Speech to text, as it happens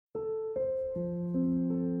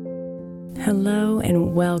Hello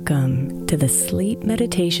and welcome to the Sleep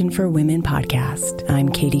Meditation for Women podcast. I'm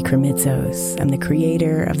Katie Kremitzos. I'm the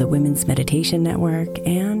creator of the Women's Meditation Network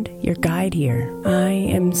and your guide here. I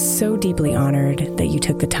am so deeply honored that you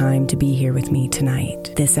took the time to be here with me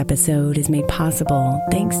tonight. This episode is made possible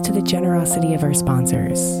thanks to the generosity of our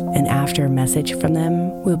sponsors. And after a message from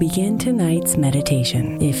them, we'll begin tonight's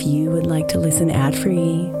meditation. If you would like to listen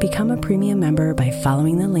ad-free, become a premium member by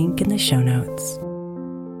following the link in the show notes.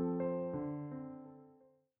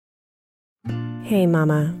 Hey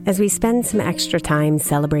Mama, as we spend some extra time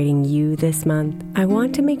celebrating you this month, I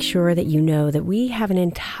want to make sure that you know that we have an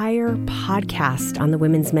entire podcast on the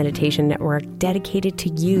Women's Meditation Network dedicated to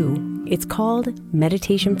you. It's called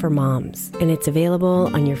Meditation for Moms, and it's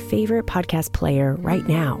available on your favorite podcast player right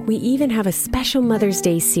now. We even have a special Mother's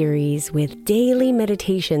Day series with daily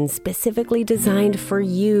meditations specifically designed for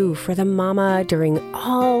you, for the mama, during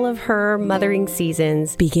all of her mothering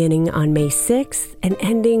seasons, beginning on May 6th and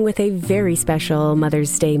ending with a very special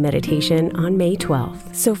Mother's Day meditation on May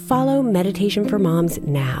 12th. So follow Meditation for Moms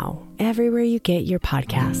now, everywhere you get your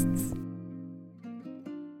podcasts.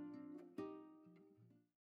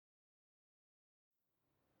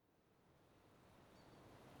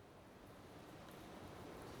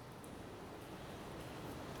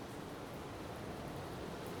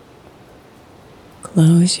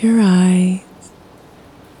 Close your eyes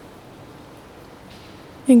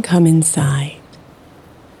and come inside.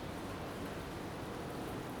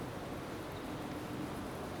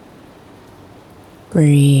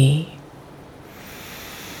 Breathe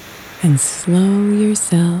and slow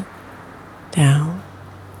yourself down,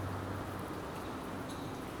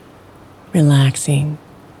 relaxing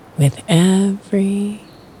with every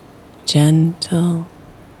gentle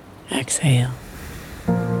exhale.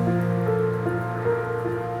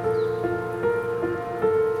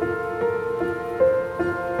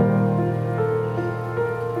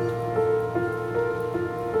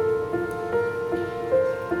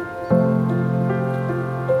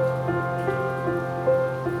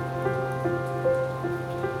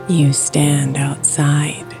 You stand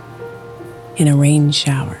outside in a rain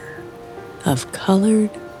shower of colored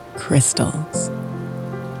crystals.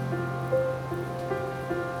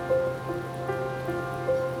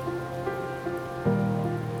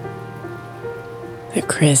 The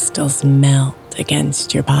crystals melt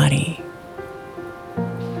against your body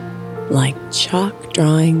like chalk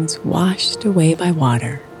drawings washed away by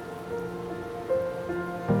water.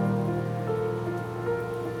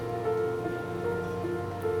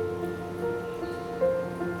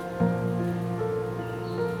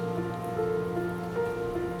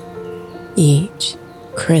 Each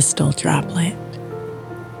crystal droplet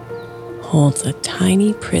holds a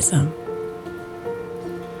tiny prism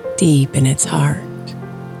deep in its heart,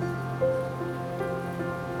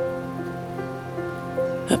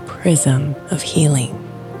 a prism of healing.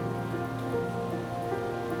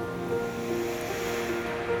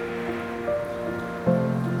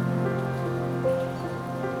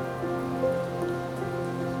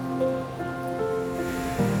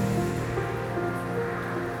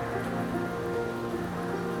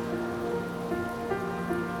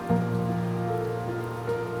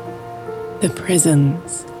 The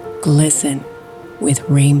prisms glisten with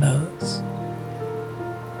rainbows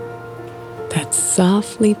that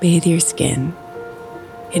softly bathe your skin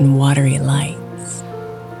in watery lights.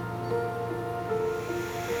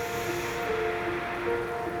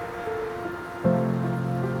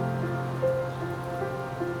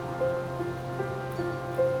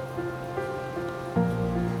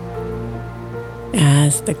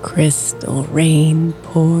 As the crystal rain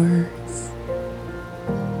pours,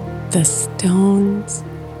 the stones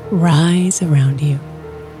rise around you,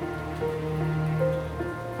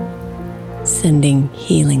 sending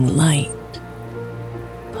healing light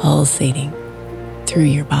pulsating through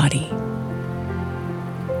your body.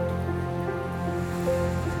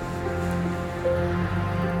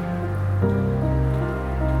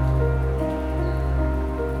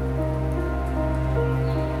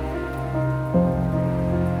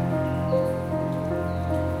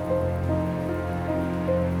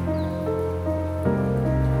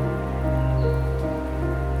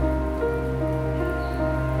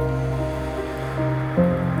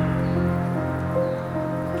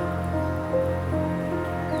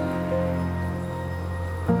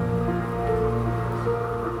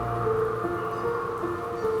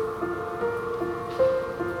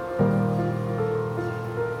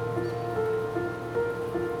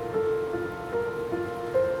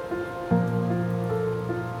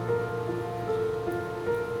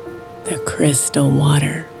 The crystal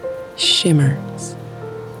water shimmers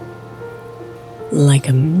like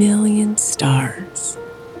a million stars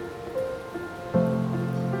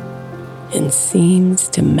and seems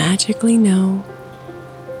to magically know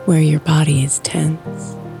where your body is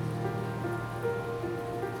tense.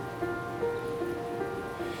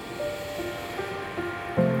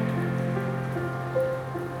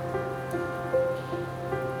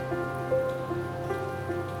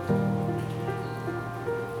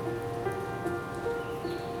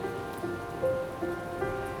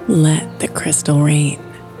 Let the crystal rain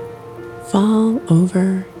fall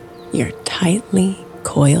over your tightly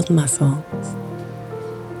coiled muscles.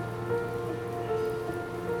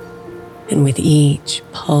 And with each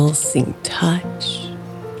pulsing touch,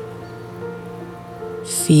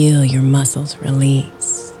 feel your muscles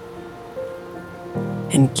release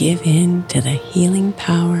and give in to the healing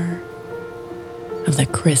power of the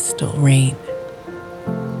crystal rain.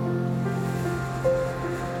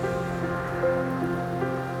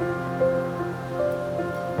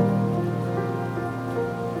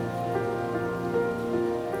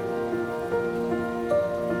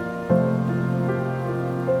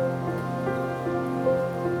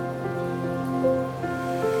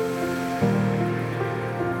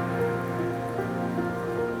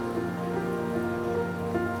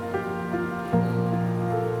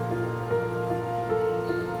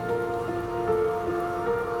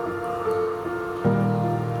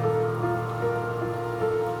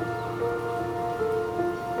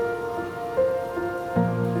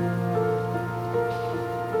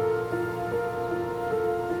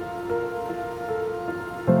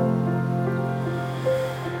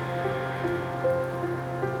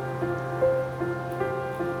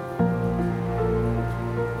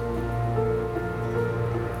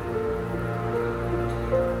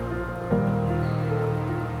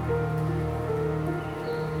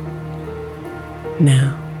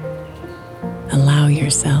 Now, allow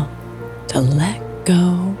yourself to let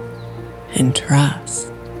go and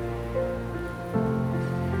trust.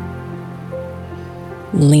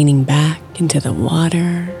 Leaning back into the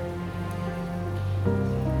water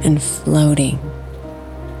and floating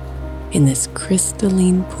in this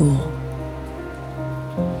crystalline pool.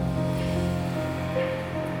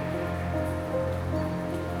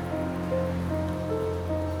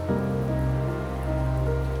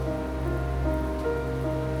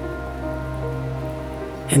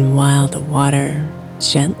 And while the water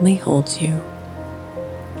gently holds you,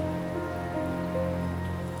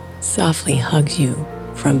 softly hugs you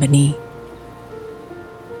from beneath,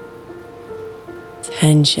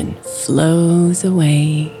 tension flows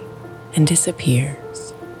away and disappears.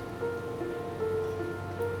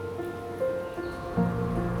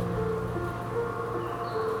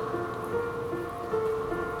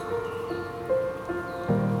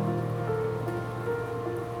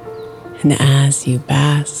 And as you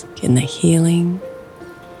bask in the healing,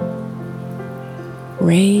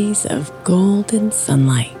 rays of golden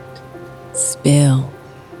sunlight spill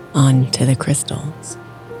onto the crystals.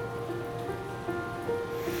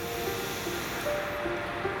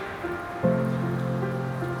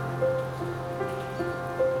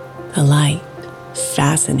 The light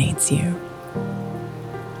fascinates you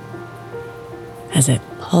as it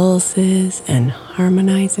pulses and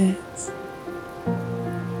harmonizes,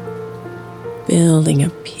 building a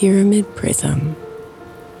pyramid prism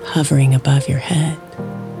hovering above your head.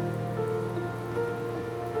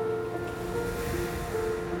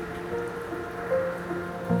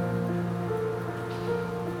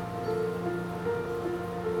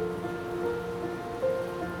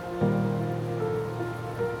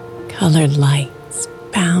 Colored lights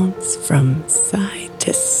bounce from side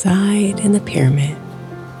to side in the pyramid,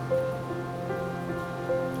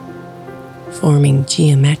 forming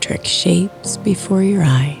geometric shapes before your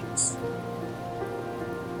eyes.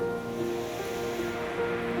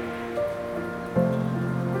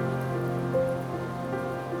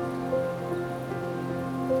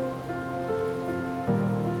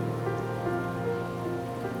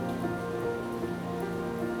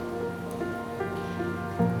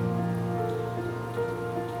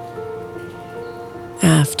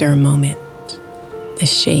 After a moment, the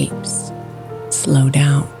shapes slow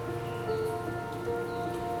down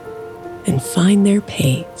and find their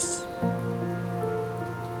pace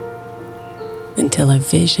until a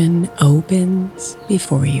vision opens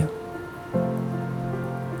before you.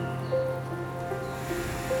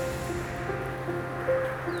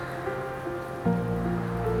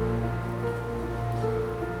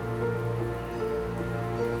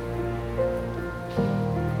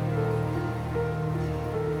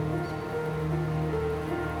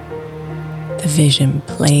 The vision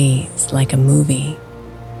plays like a movie,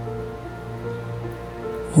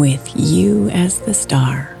 with you as the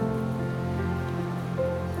star.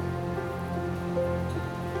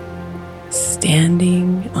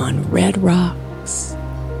 Standing on red rocks,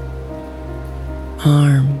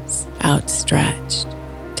 arms outstretched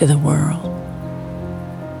to the world.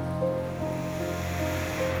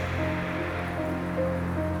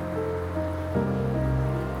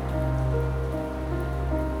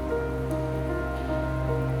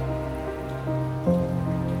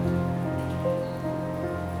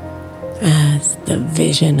 As the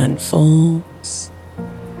vision unfolds,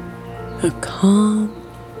 a calm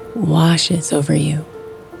washes over you,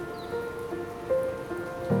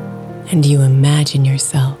 and you imagine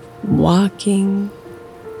yourself walking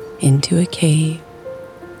into a cave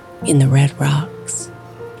in the red rocks.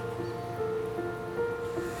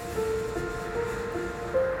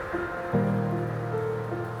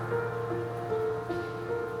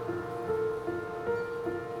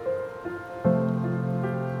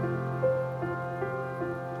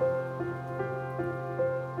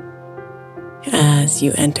 As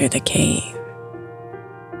you enter the cave,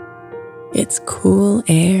 its cool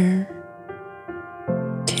air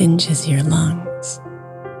tinges your lungs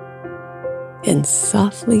and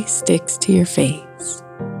softly sticks to your face.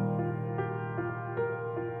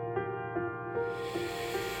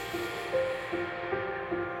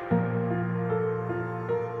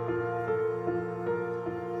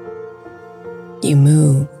 You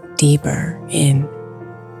move deeper in,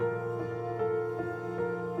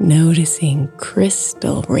 noticing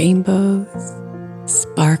crystal rainbows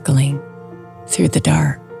sparkling through the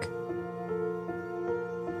dark.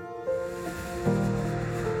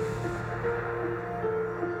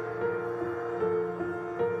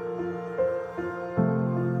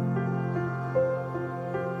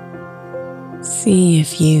 See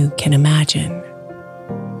if you can imagine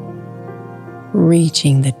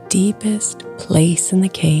reaching the deepest place in the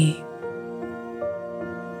cave,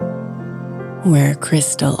 where a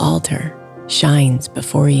crystal altar shines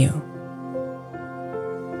before you.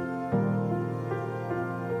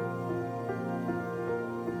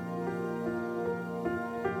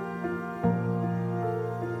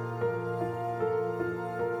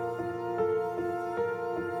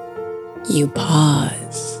 You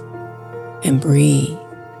pause and breathe,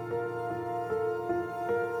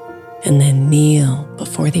 and then kneel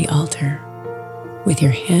before the altar with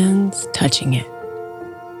your hands touching it.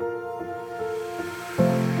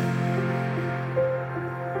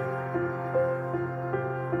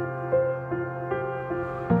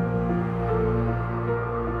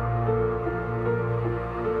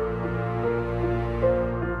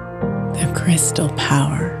 The crystal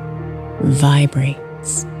power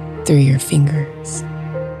vibrates through your fingers,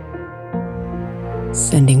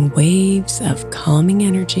 sending waves of calming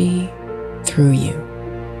energy through you.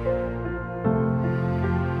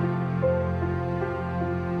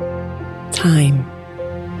 Time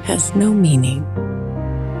has no meaning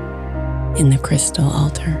in the crystal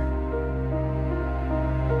altar,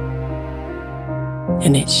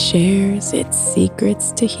 and it shares its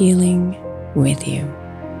secrets to healing with you.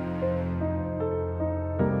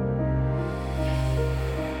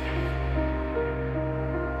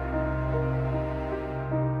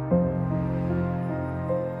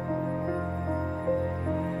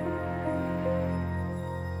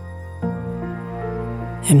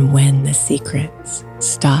 And when the secrets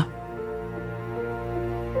stop,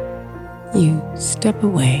 you step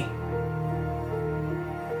away,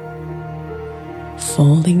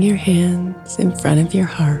 folding your hands in front of your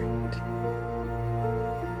heart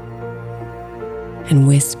and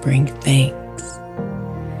whispering thanks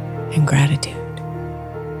and gratitude.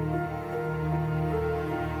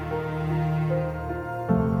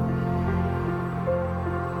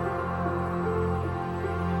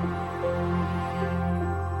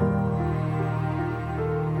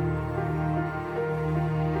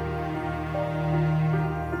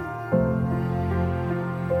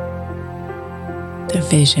 The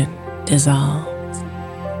vision dissolves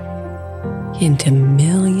into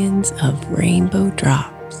millions of rainbow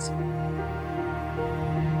drops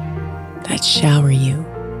that shower you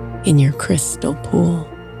in your crystal pool.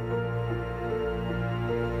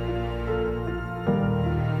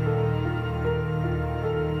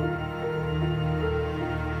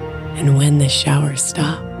 And when the shower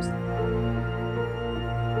stops,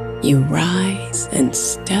 you rise and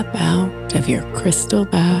step out of your crystal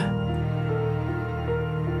bath,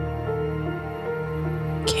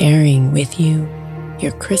 carrying with you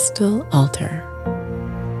your crystal altar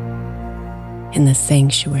in the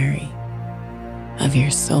sanctuary of your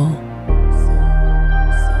soul.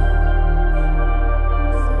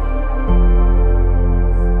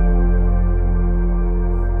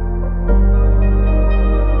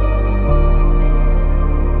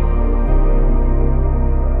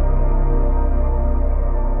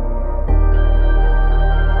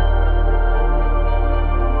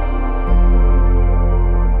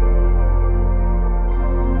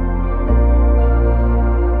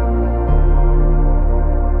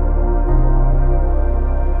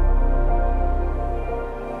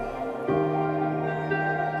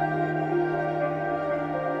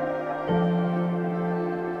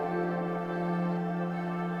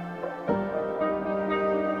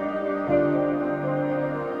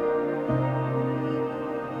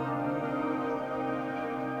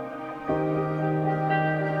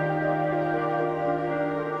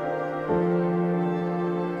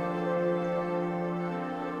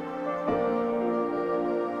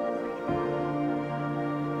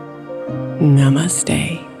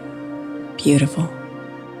 Namaste, beautiful.